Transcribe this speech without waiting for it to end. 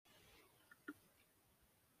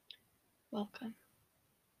Welcome.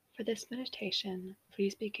 For this meditation,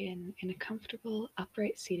 please begin in a comfortable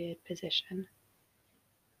upright seated position.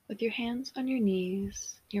 With your hands on your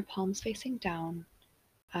knees, your palms facing down,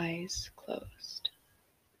 eyes closed.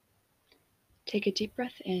 Take a deep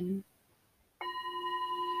breath in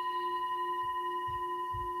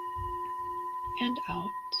and out.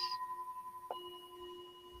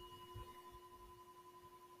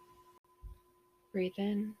 Breathe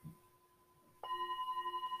in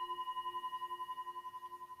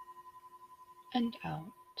and out.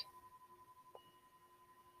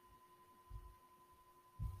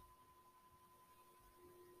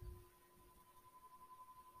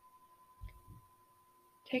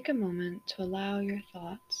 Take a moment to allow your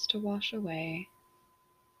thoughts to wash away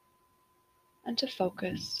and to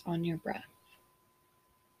focus on your breath.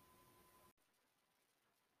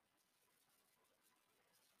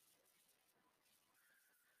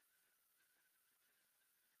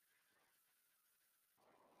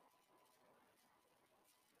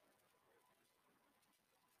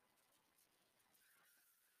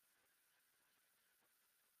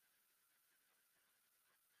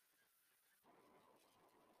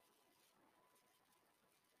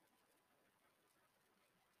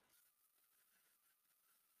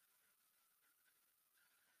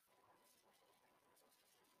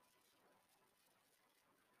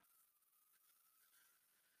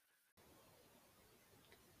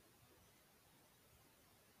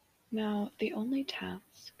 Now, the only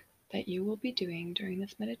task that you will be doing during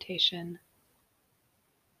this meditation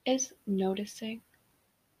is noticing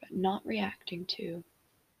but not reacting to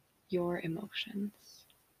your emotions.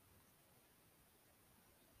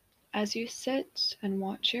 As you sit and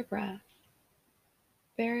watch your breath,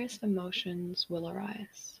 various emotions will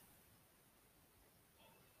arise.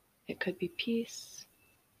 It could be peace,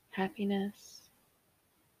 happiness,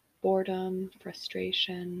 boredom,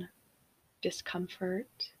 frustration,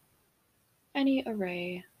 discomfort, any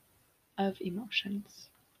array of emotions.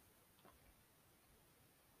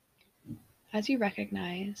 As you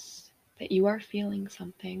recognize that you are feeling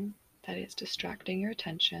something that is distracting your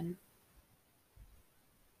attention,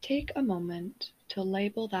 take a moment to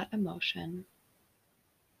label that emotion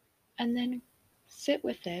and then sit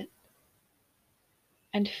with it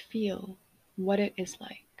and feel what it is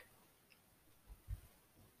like.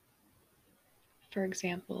 For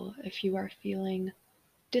example, if you are feeling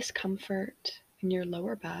discomfort in your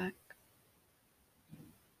lower back,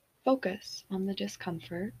 focus on the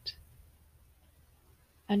discomfort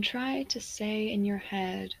and try to say in your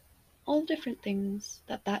head all the different things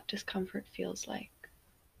that that discomfort feels like.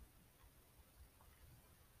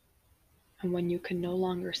 And when you can no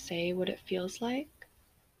longer say what it feels like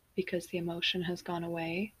because the emotion has gone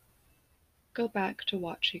away, go back to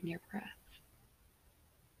watching your breath.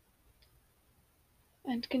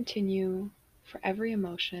 And continue for every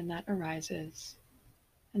emotion that arises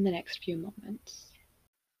in the next few moments.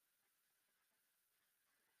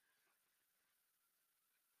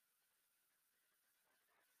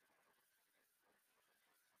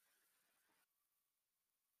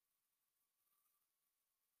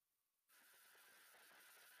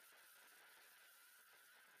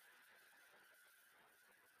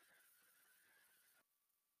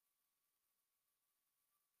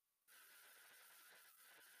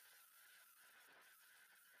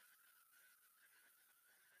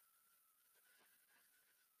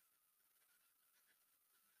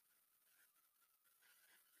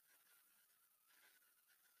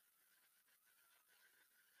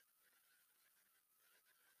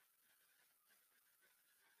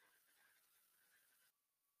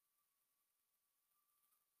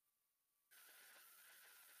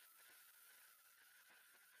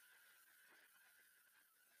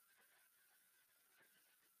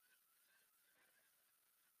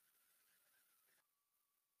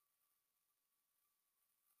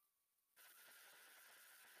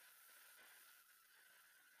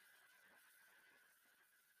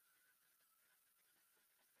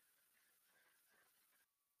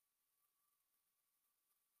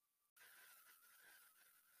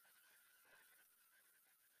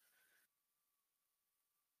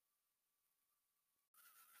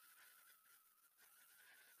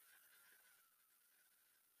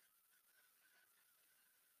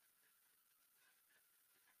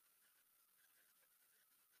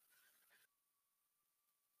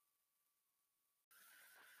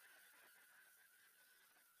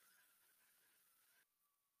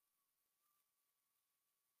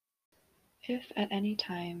 If at any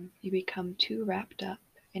time you become too wrapped up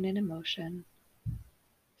in an emotion,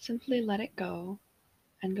 simply let it go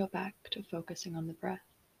and go back to focusing on the breath.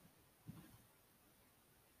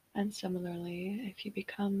 And similarly, if you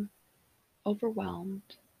become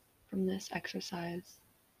overwhelmed from this exercise,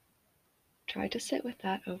 try to sit with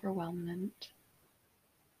that overwhelmment,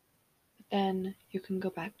 but then you can go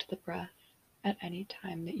back to the breath at any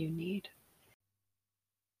time that you need.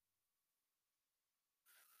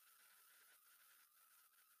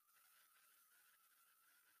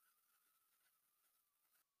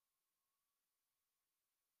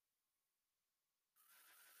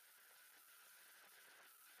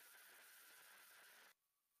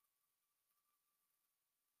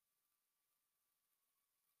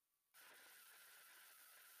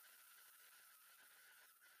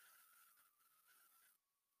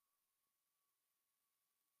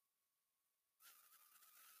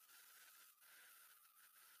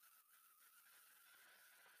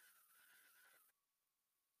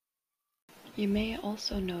 You may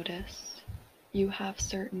also notice you have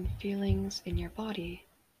certain feelings in your body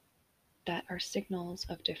that are signals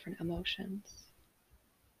of different emotions.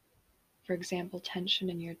 For example, tension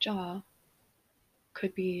in your jaw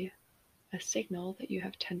could be a signal that you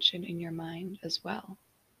have tension in your mind as well.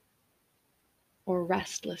 Or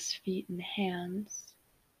restless feet and hands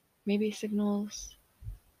may be signals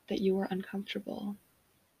that you are uncomfortable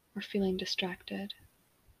or feeling distracted.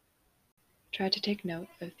 Try to take note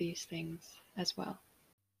of these things as well.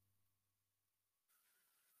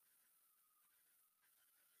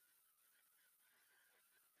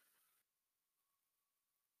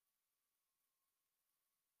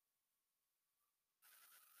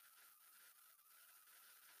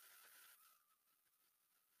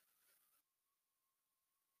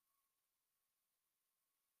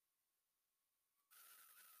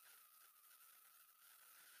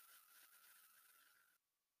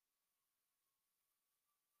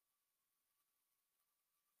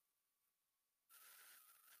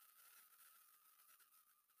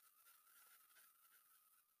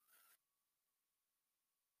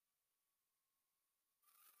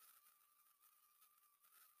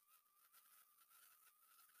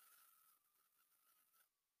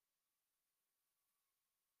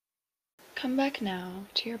 Come back now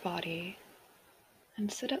to your body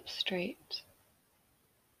and sit up straight.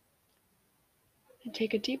 And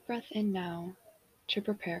take a deep breath in now to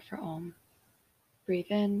prepare for Om. Breathe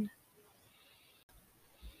in,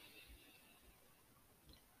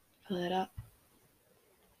 fill it up.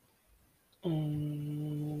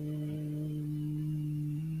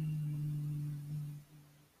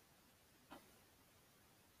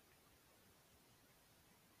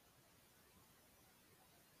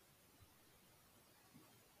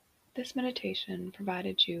 This meditation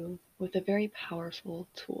provided you with a very powerful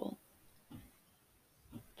tool.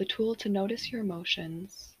 The tool to notice your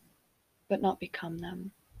emotions, but not become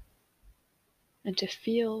them. And to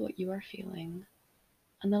feel what you are feeling,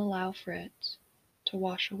 and then allow for it to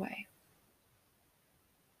wash away.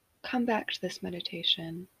 Come back to this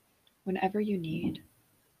meditation whenever you need,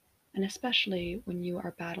 and especially when you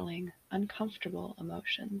are battling uncomfortable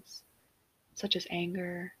emotions, such as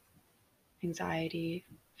anger, anxiety,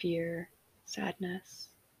 fear, sadness,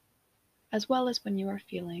 as well as when you are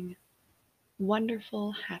feeling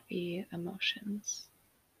wonderful, happy emotions.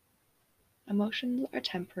 Emotions are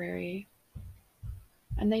temporary,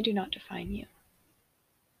 and they do not define you.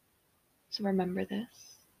 So remember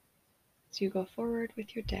this as you go forward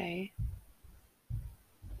with your day,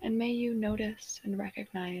 and may you notice and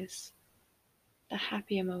recognize the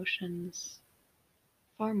happy emotions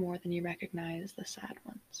far more than you recognize the sad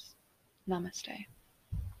ones. Namaste.